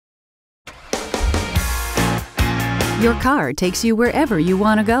Your car takes you wherever you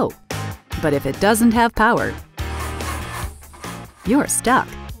want to go. But if it doesn't have power, you're stuck.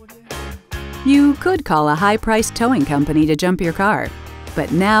 You could call a high-priced towing company to jump your car,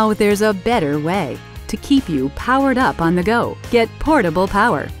 but now there's a better way to keep you powered up on the go. Get portable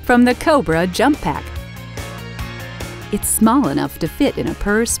power from the Cobra JumPack. It's small enough to fit in a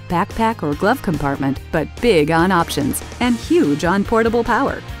purse, backpack, or glove compartment, but big on options and huge on portable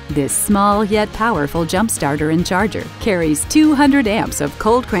power. This small yet powerful jump starter and charger carries 200 amps of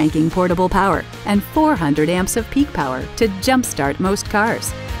cold cranking portable power and 400 amps of peak power to jumpstart most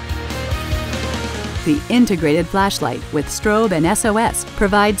cars. The integrated flashlight with strobe and SOS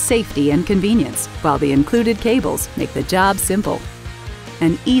provides safety and convenience, while the included cables make the job simple.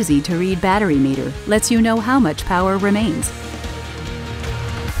 An easy-to-read battery meter lets you know how much power remains.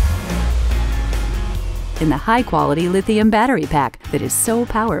 In the high-quality lithium battery pack that is so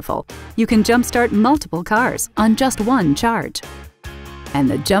powerful, you can jumpstart multiple cars on just one charge. And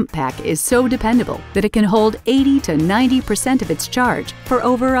the JumPack is so dependable that it can hold 80 to 90% of its charge for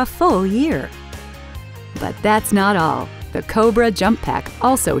over a full year. But that's not all. The Cobra JumPack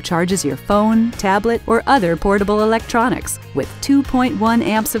also charges your phone, tablet, or other portable electronics. With 2.1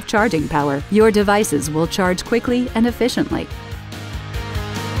 amps of charging power, your devices will charge quickly and efficiently.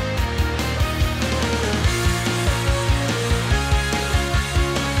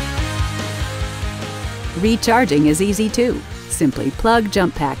 Recharging is easy too. Simply plug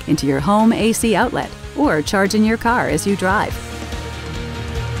JumPack into your home AC outlet or charge in your car as you drive.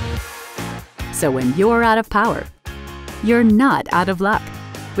 So when you're out of power, you're not out of luck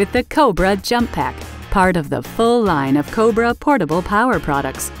with the Cobra JumPack, part of the full line of Cobra portable power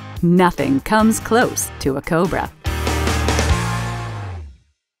products. Nothing comes close to a Cobra.